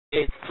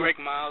It's Greg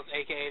Miles,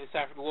 aka the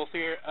Cypher the Wolf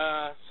here.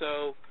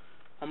 So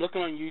I'm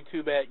looking on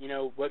YouTube at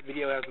what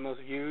video has the most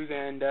views,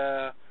 and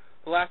the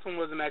last one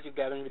was a Magic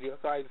Gathering video.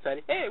 So I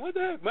decided, hey, what the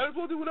heck, might as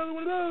well do another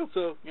one of those.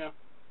 So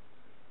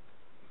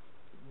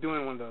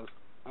doing one of those.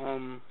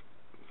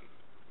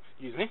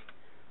 Excuse me.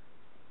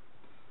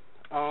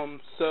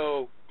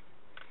 So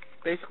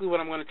basically,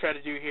 what I'm going to try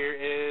to do here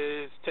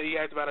is tell you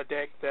guys about a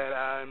deck that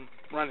I'm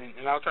running,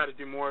 and I'll try to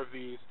do more of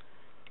these.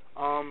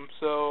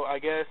 So I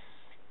guess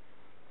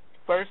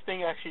first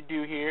thing I should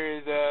do here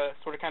is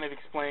sort of kind of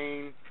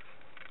explain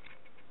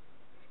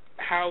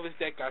how this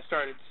deck got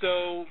started.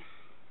 So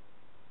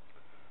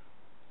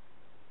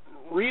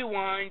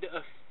rewind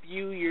a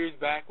few years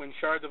back when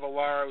Shards of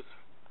Alara was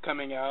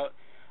coming out,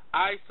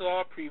 I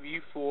saw a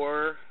preview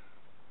for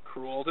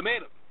Cruel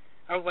Ultimatum.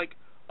 I was like,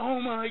 oh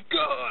my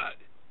god,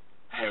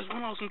 there's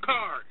one awesome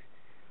card,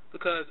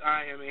 because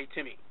I am a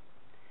Timmy.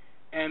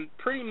 And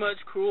pretty much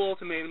Cruel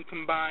Ultimatum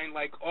combined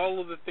like all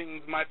of the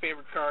things my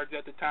favorite cards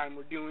at the time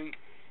were doing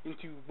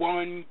into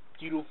one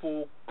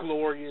beautiful,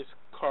 glorious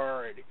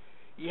card.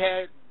 You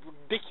had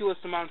ridiculous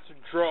amounts of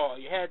draw.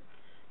 You had,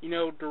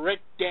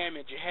 direct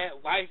damage. You had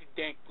life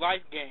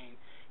gain.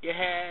 You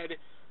had,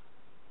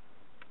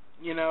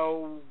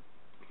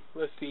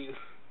 let's see,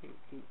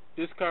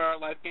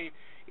 discard, life gain.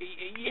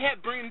 You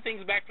had bringing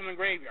things back from the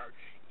graveyard.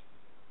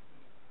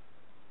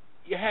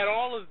 You had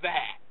all of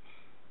that.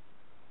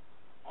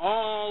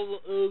 All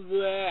of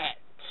that.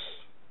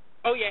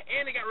 Oh yeah,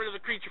 and it got rid of the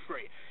creature for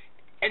you.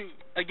 And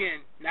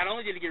again, not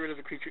only did it get rid of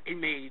the creature, it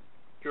made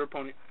your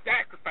opponent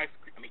sacrifice the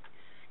creature. I mean,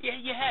 yeah,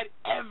 you had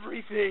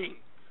everything.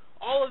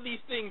 All of these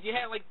things. You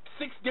had like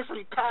 6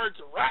 different cards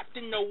wrapped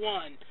into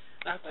one.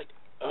 And I was like,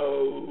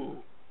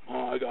 oh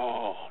my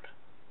god.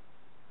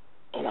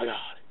 Oh my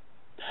god.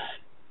 That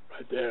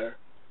right there.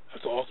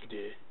 That's awesome,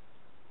 dude.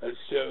 That's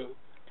so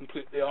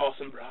completely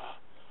awesome, brah.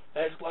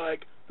 That's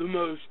like the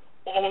most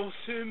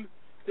awesome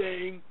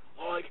thing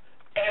like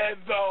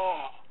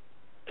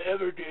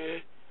ever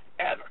did,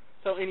 ever.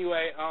 So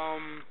anyway,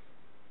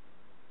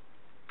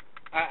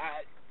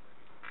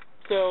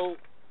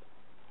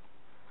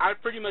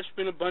 I've pretty much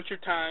spent a bunch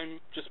of time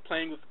just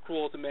playing with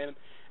Cruel Ultimatum.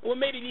 And what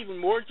made it even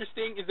more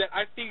interesting is that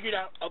I figured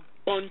out a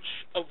bunch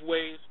of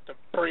ways to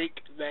break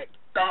that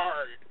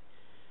card,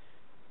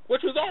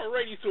 which was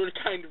already sort of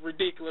kind of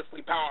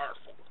ridiculously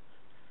powerful.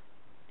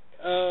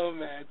 Oh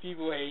man,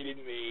 people hated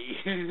me.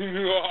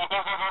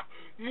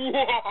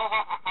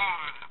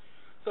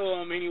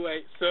 So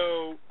anyway,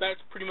 so that's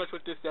pretty much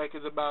what this deck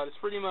is about. It's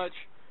pretty much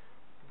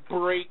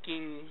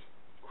breaking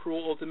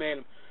Cruel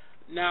Ultimatum.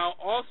 Now,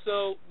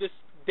 also, this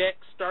deck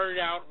started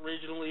out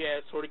originally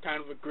as sort of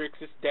kind of a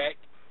Grixis deck,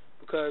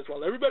 because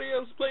while everybody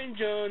else is playing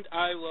Jund,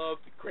 I love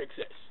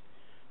Grixis.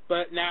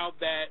 But now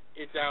that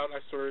it's out, I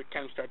sort of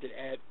kind of started to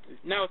add.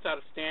 Now it's out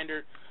of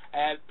standard. I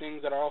add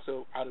things that are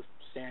also out of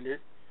standard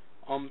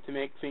to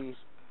make things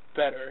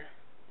better.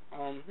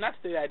 Not to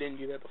say that I didn't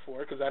do that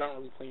before, because I don't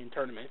really play in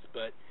tournaments,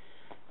 but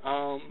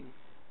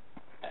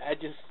I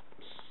just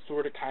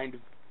sort of kind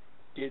of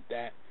did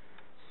that.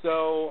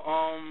 So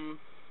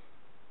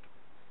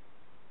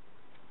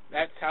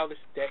that's how this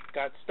deck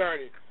got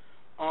started.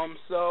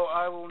 So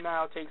I will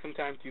now take some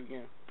time to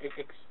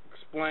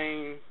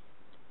explain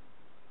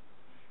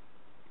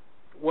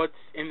what's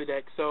in the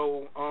deck.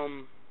 So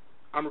I'm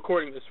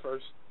recording this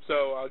first,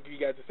 so I'll give you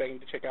guys a second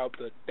to check out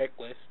the deck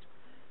list,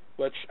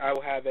 which I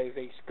will have as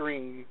a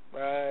screen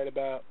right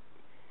about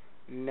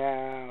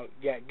now.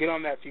 Yeah, get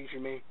on that, future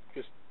me.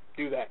 Just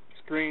do that.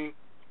 Screen,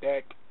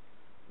 deck,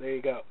 there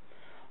you go.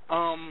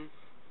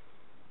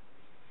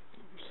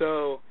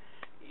 So,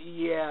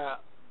 yeah.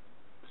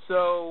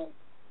 So,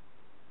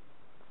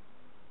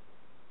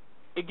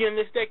 again,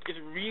 this deck is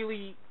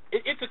really,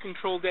 it's a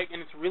control deck,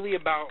 and it's really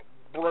about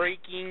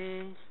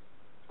breaking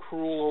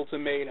Cruel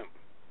Ultimatum.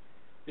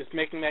 Just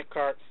making that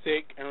card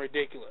sick and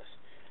ridiculous.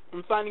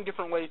 I'm finding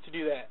different ways to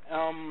do that.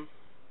 And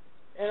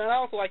I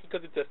also like it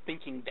because it's a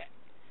thinking deck.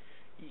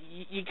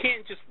 You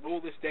can't just roll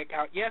this deck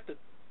out. You have to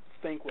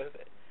think with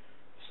it.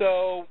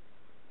 So,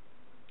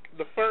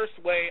 the first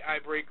way I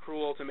break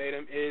Cruel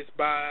Ultimatum is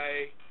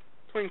by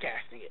twin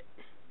casting it.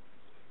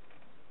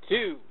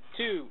 Two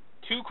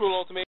Cruel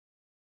Ultimatum.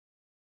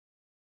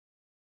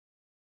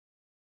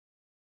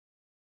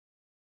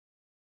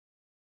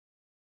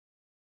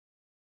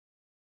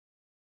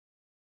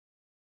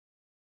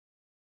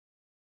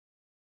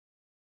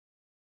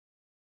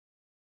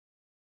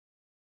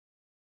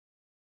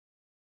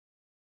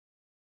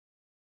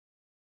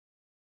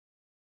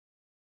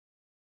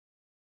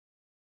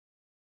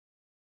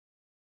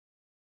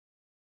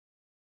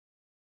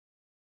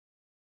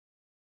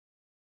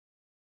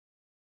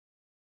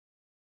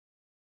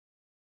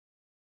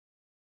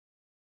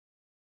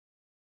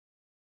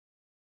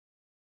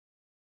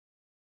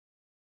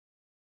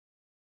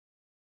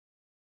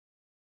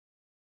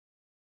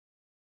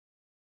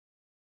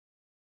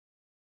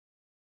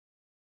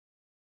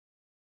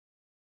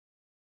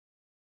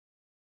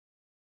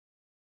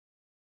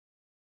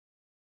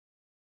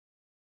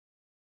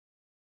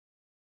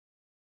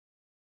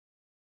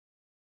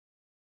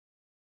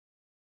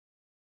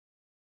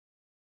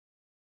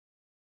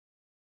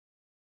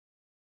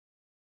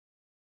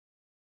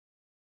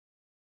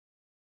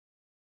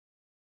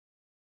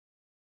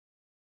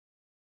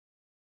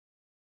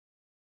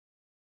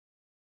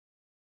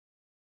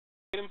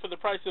 them for the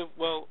price of,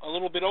 well, a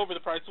little bit over the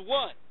price of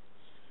one.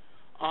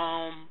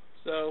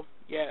 So,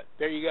 yeah,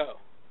 there you go.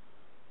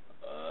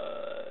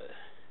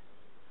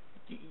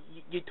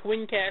 You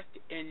twin cast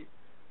and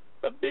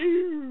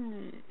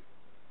boom.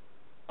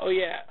 Oh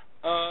yeah.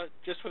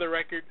 Just for the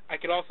record, I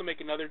could also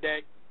make another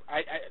deck.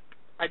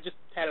 I just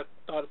had a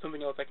thought of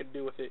something else I could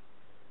do with it,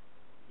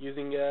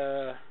 using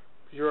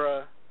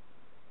Jura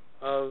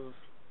of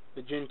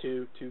the Gen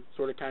 2 to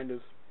sort of kind of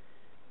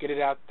get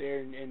it out there,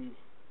 and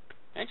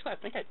actually I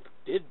think I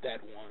did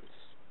that once.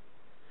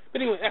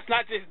 But anyway, that's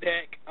not this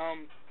deck.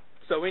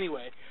 So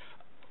anyway,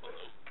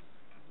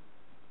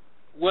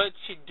 what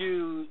you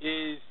do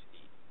is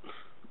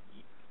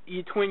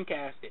you twin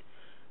cast it,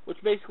 which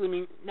basically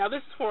means, now this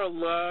is for a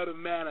lot of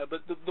mana,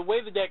 but the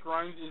way the deck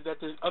runs is that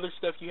there's other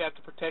stuff you have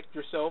to protect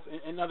yourself,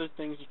 and other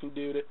things you can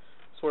do to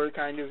sort of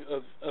kind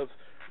of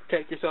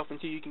protect yourself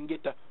until you can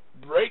get to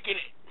breaking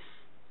it.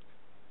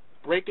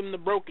 Breaking the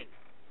broken.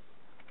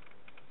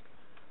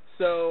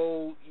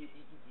 So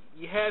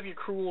you have your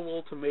cruel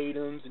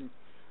ultimatums, and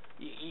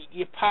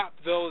you pop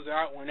those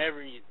out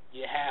whenever you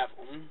have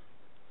them,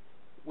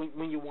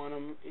 when you want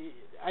them.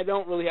 I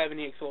don't really have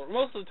any acceleration.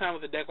 Most of the time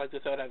with a deck like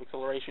this I would have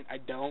acceleration. I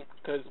don't,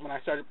 because when I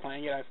started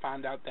playing it I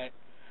found out that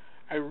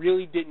I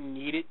really didn't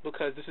need it,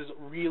 because this is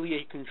really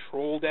a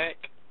control deck,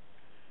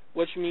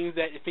 which means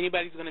that if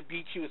anybody's going to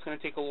beat you, it's going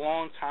to take a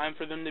long time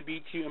for them to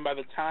beat you, and by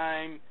the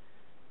time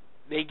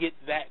they get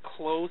that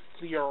close,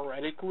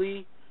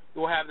 theoretically,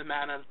 you'll have the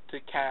mana to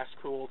cast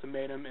Cruel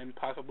Ultimatum and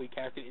possibly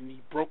cast it in the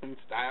broken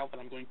style that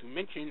I'm going to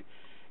mention,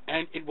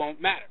 and it won't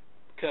matter,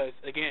 because,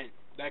 again,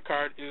 that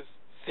card is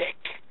sick.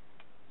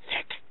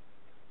 Sick.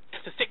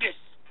 It's a sickness.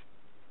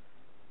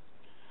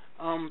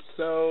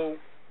 So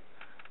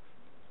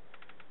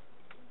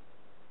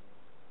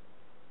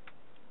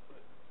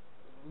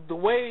the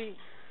way,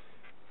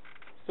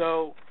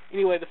 so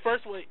anyway, the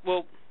first way,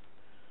 well,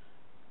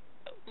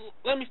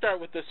 let me start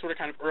with this sort of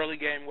kind of early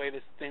game way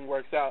this thing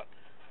works out.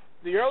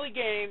 The early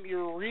game,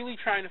 you're really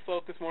trying to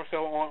focus more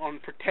so on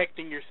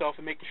protecting yourself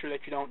and making sure that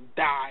you don't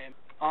die.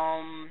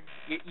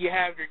 You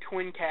have your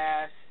twin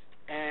cast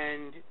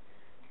and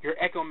your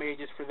echo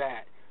mages for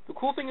that. The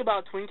cool thing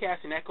about twin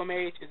cast and echo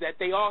mage is that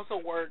they also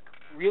work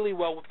really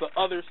well with the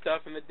other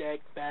stuff in the deck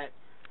that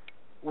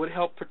would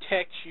help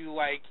protect you.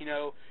 Like, you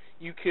know,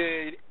 you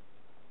could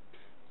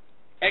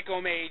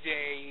echo mage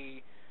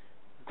a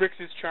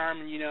Grixis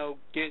Charm and, you know,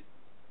 get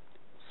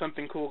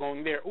something cool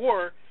going there.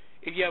 Or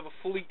if you have a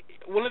fully,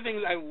 one of the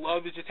things I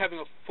love is just having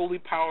a fully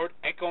powered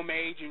echo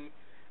mage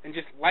and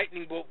just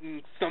lightning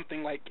bolting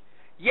something like,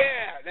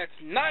 yeah, that's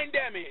 9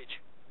 damage.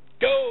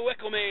 Go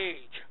Echo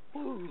Mage!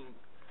 Woo!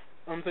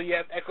 So you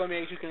have Echo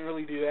Mage who can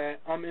really do that.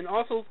 And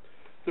also,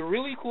 the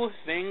really cool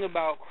thing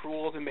about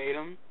Cruel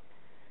Ultimatum,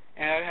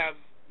 and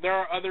there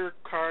are other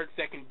cards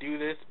that can do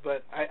this,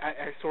 but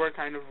I sort of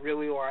kind of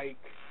really like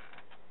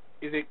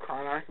Is It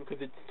Chronarch, because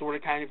it's sort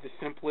of kind of the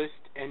simplest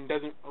and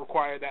doesn't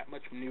require that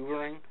much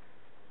maneuvering.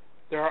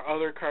 There are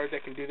other cards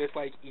that can do this,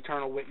 like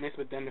Eternal Witness,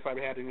 but then if I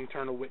had an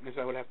Eternal Witness,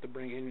 I would have to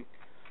bring in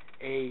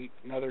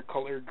another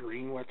color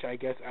green, which I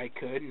guess I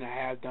could, and I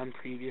have done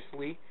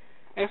previously.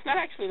 And it's not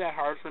actually that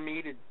hard for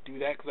me to do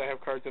that, because I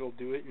have cards that'll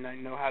do it, and I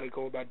know how to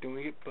go about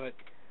doing it, but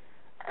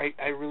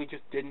I really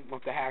just didn't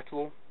want the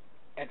hassle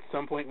at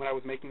some point when I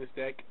was making this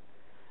deck.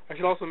 I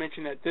should also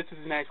mention that this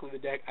isn't actually the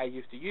deck I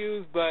used to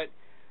use, but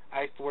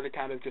I sort of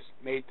kind of just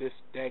made this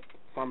deck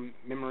from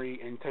memory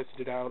and tested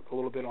it out a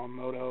little bit on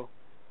Modo.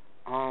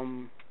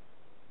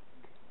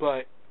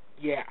 But,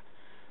 yeah.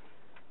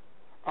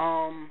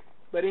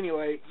 But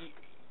anyway,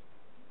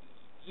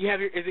 you have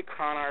your Is It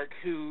Chronarch,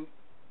 who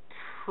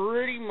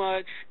pretty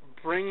much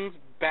brings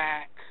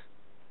back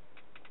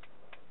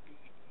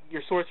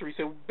your sorcery.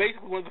 So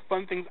basically one of the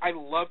fun things I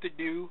love to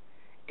do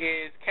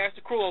is cast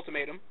a Cruel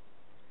Ultimatum,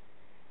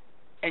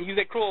 and use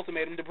that Cruel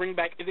Ultimatum to bring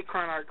back Is It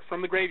Chronarch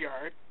from the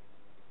graveyard,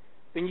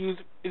 then use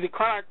Is It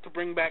Chronarch to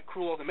bring back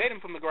Cruel Ultimatum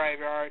from the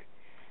graveyard,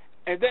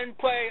 and then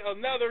play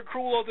another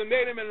Cruel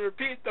Ultimatum and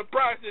repeat the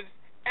process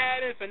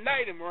ad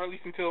infinitum, or at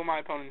least until my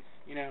opponent's,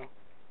 you know,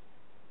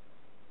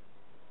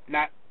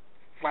 not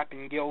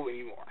flapping gills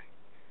anymore.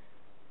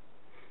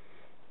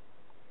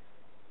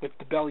 With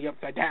the belly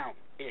upside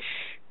down-ish.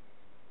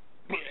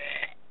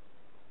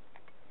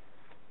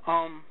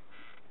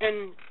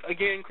 And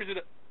again,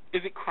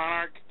 Is It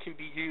Chronarch can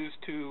be used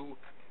to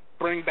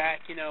bring back,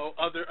 you know,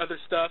 other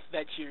stuff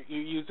that you're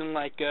using.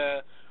 Like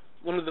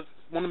one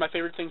of my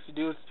favorite things to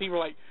do is people are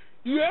like,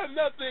 you have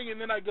nothing, and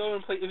then I go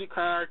and play Is It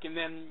Chronarch, and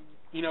then,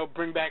 you know,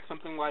 bring back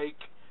something like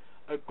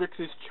a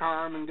Grixis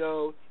Charm and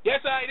go, yes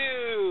I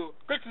do,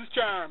 Grixis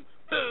Charm,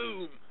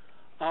 boom.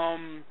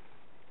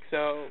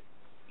 So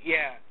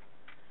yeah.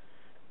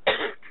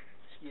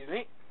 Excuse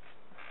me.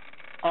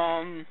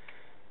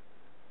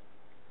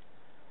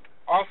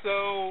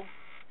 Also,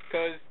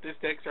 because this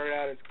deck started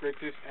out as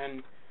Grixis,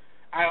 and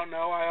I don't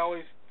know, I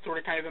always sort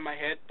of kind of in my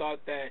head thought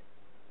that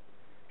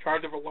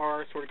Shards of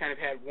Alara sort of kind of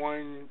had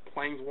one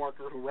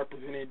planeswalker who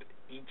represented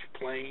each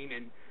plane,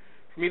 and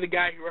for me the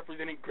guy who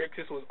represented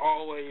Grixis was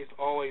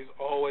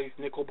always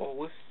Nicol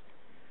Bolas.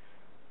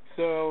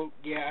 So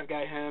yeah, I've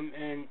got him,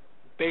 and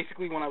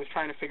basically when I was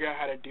trying to figure out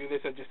how to do this,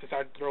 I just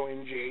decided to throw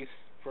in Jace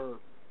for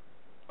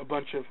a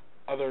bunch of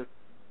other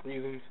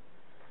reasons.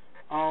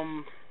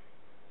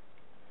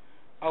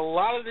 A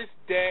lot of this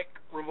deck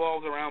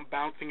revolves around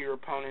bouncing your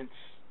opponent's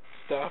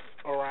stuff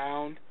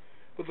around.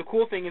 But the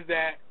cool thing is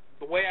that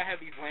the way I have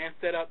these lands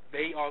set up,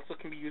 they also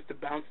can be used to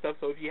bounce stuff.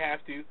 So if you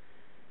have to,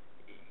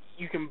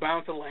 you can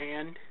bounce a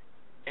land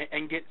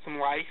and get some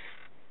life,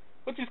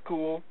 which is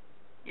cool.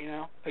 You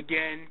know,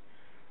 again,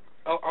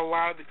 a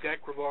lot of the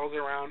deck revolves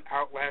around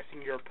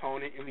outlasting your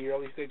opponent in the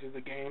early stages of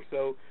the game.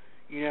 So,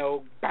 you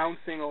know,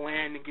 bouncing a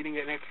land and getting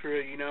an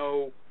extra, you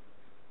know,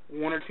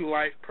 1 or 2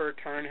 life per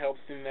turn helps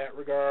in that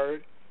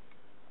regard.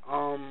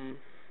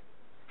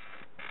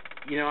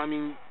 You know, I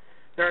mean,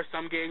 there are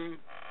some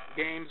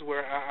games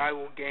where I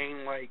will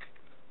gain like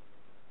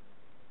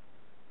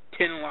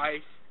 10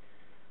 life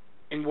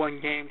in one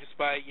game just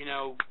by, you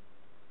know,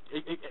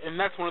 and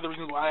that's one of the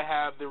reasons why I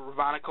have the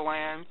Ravnica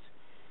lands,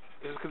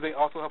 is because they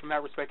also help in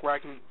that respect where I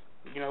can,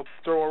 you know,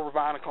 throw a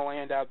Ravnica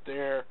land out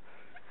there,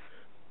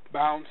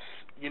 bounce,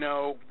 you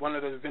know, one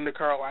of the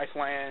Zendikar life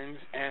lands,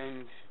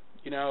 and,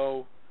 you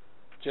know,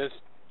 just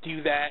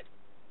do that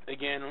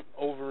again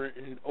over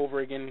and over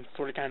again,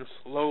 sort of kind of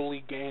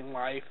slowly gain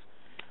life,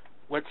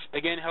 which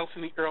again helps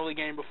in the early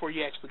game before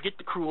you actually get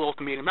the Cruel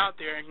Ultimatum out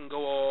there and can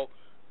go all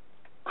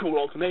Cruel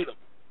Ultimatum.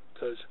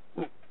 Because,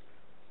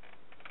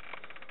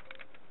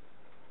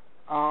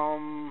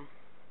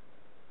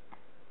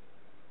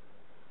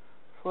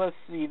 so let's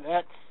see,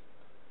 that's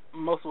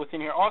most of what's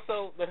in here.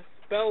 Also, the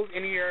spells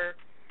in here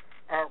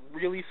are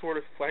really sort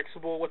of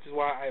flexible, which is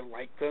why I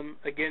like them.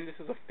 Again, this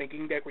is a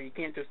thinking deck where you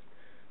can't just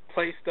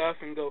play stuff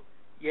and go,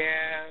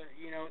 yeah,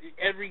 you know,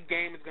 every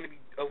game is going to be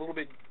a little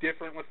bit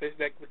different with this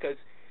deck, because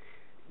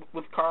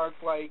with cards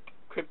like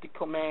Cryptic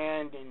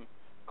Command and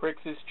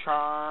Grixis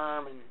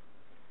Charm and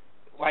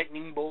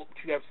Lightning Bolt,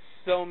 you have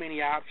so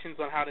many options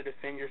on how to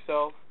defend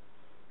yourself.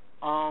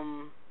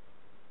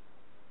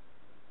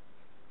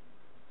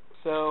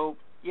 So,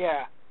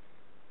 yeah.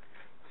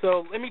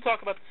 So, let me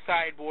talk about the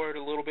sideboard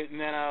a little bit, and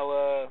then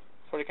I'll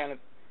sort of kind of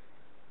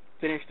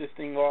finish this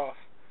thing off.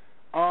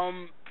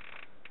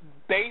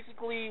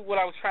 Basically, what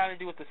I was trying to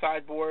do with the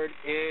sideboard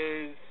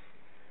is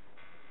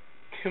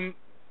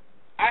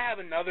I have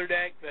another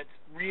deck that's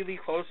really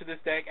close to this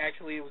deck.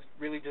 Actually, it was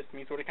really just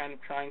me sort of kind of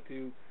trying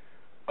to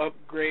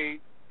upgrade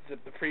the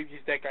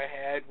previous deck I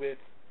had with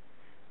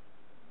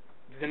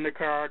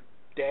Zendikar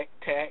deck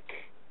tech.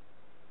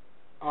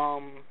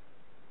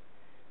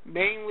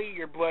 Mainly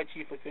your Blood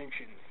Chief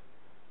Ascensions.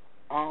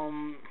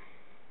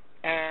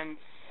 And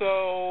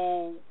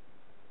so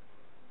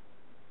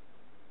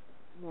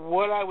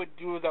what I would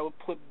do is I would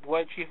put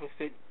Blood Chief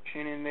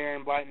Ascension in there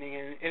and Lightning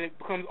in, and it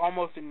becomes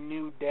almost a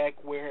new deck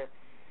where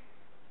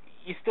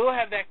you still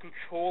have that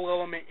control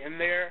element in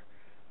there,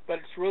 but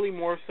it's really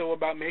more so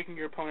about making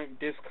your opponent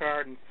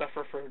discard and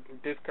suffer for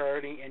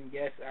discarding, and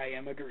yes, I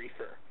am a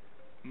griefer.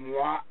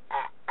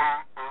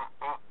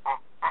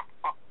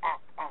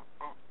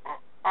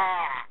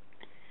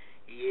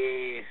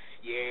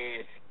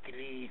 Yes,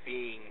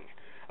 griefing.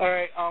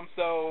 Alright,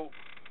 so,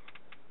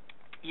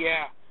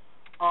 yeah.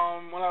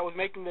 When I was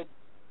making the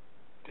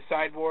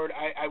sideboard,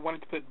 I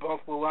wanted to put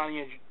both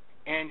Lilani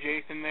and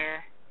Jason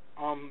there,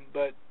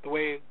 but the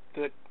way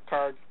the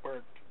cards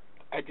worked,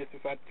 I just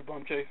decided to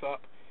bump Jace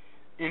up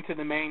into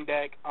the main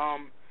deck.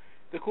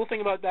 The cool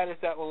thing about that is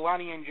that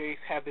Lilani and Jace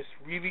have this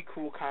really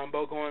cool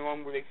combo going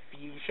on where they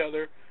feed each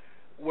other,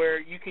 where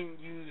you can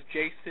use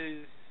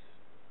Jace's,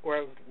 or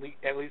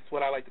at least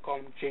what I like to call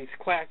him, Jace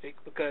Classic,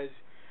 because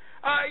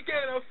I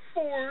can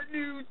afford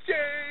new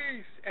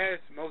Jace, as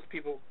most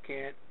people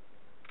can't,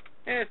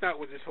 and it's not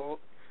Wizard's fault.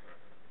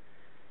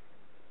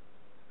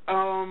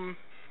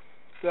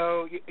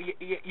 So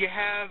you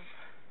have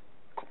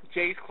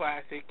Jace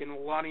Classic and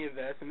Lilani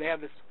Vest, and they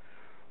have this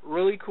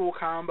really cool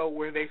combo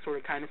where they sort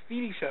of kind of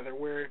feed each other,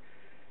 where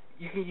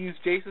you can use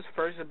Jace's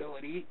first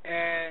ability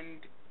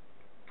and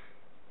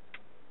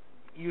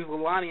use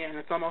Lilani, and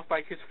it's almost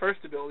like his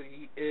first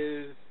ability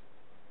is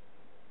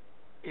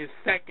his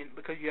second,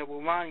 because you have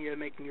Lilani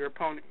making your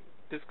opponent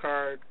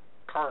discard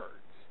cards.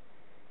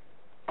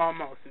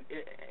 Almost.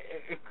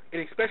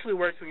 It especially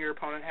works when your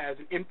opponent has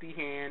an empty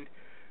hand.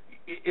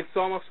 It's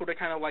almost sort of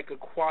kind of like a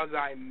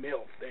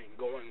quasi-mill thing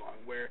going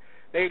on, where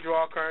they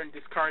draw a card and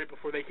discard it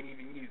before they can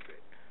even use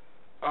it.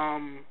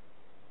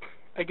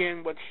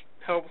 Again, which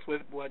helps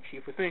with Blood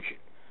Chief Ascension.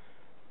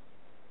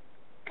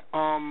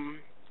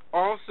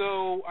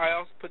 Also, I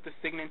also put the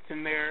Signets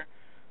in there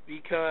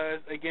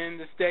because, again,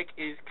 this deck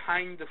is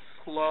kind of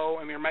slow,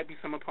 and there might be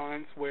some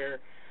opponents where,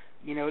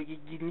 you know,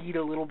 you need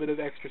a little bit of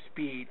extra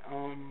speed.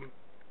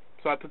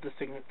 So I put the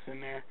Signets in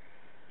there.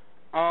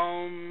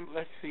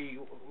 Let's see,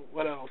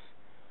 what else?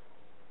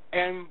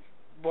 And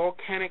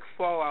Volcanic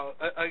Fallout.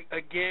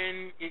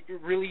 Again, it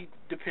really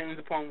depends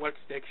upon what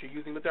decks you're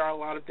using, but there are a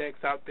lot of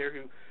decks out there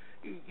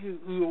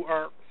who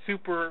are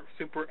super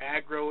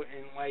aggro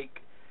and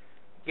like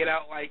get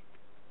out like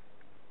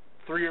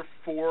 3 or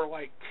 4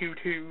 like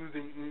 2/2s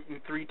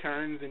in 3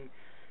 turns, and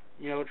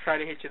try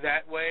to hit you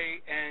that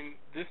way. And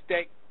this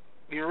deck,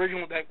 the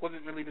original deck,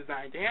 wasn't really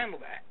designed to handle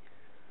that.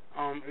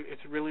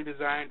 It's really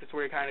designed to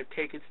sort of kind of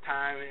take its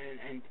time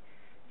and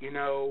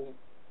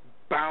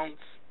bounce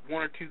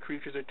one or two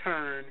creatures a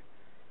turn,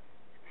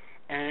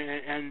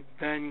 and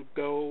then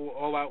go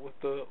all out with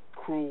the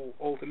cruel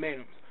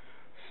ultimatums.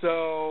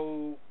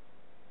 So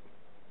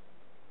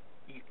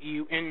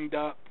you end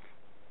up.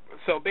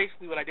 So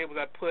basically, what I did was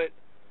I put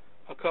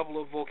a couple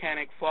of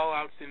volcanic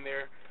fallouts in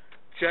there,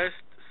 just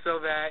so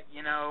that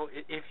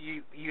if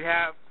you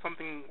have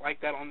something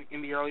like that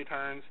in the early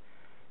turns,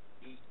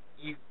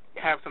 you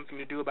have something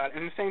to do about it.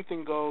 And the same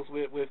thing goes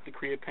with the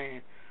Decree of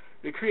Pain.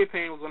 The Decree of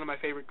Pain was one of my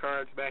favorite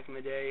cards back in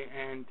the day,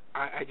 and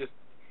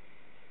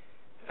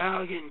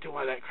I'll get into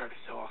why that card is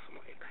so awesome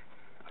later.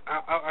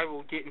 I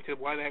will get into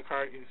why that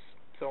card is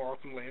so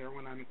awesome later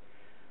when I'm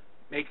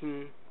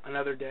making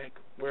another deck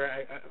where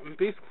I'm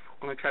basically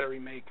going to try to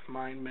remake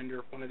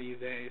Mindbender one of these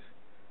days.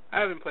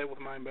 I haven't played with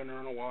Mindbender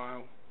in a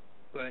while,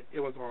 but it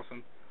was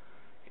awesome.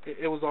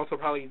 It was also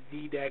probably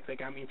the deck that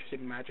got me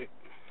interested in Magic.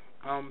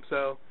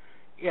 So,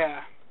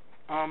 yeah,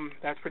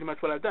 that's pretty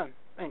much what I've done.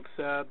 Thanks.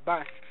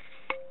 Bye.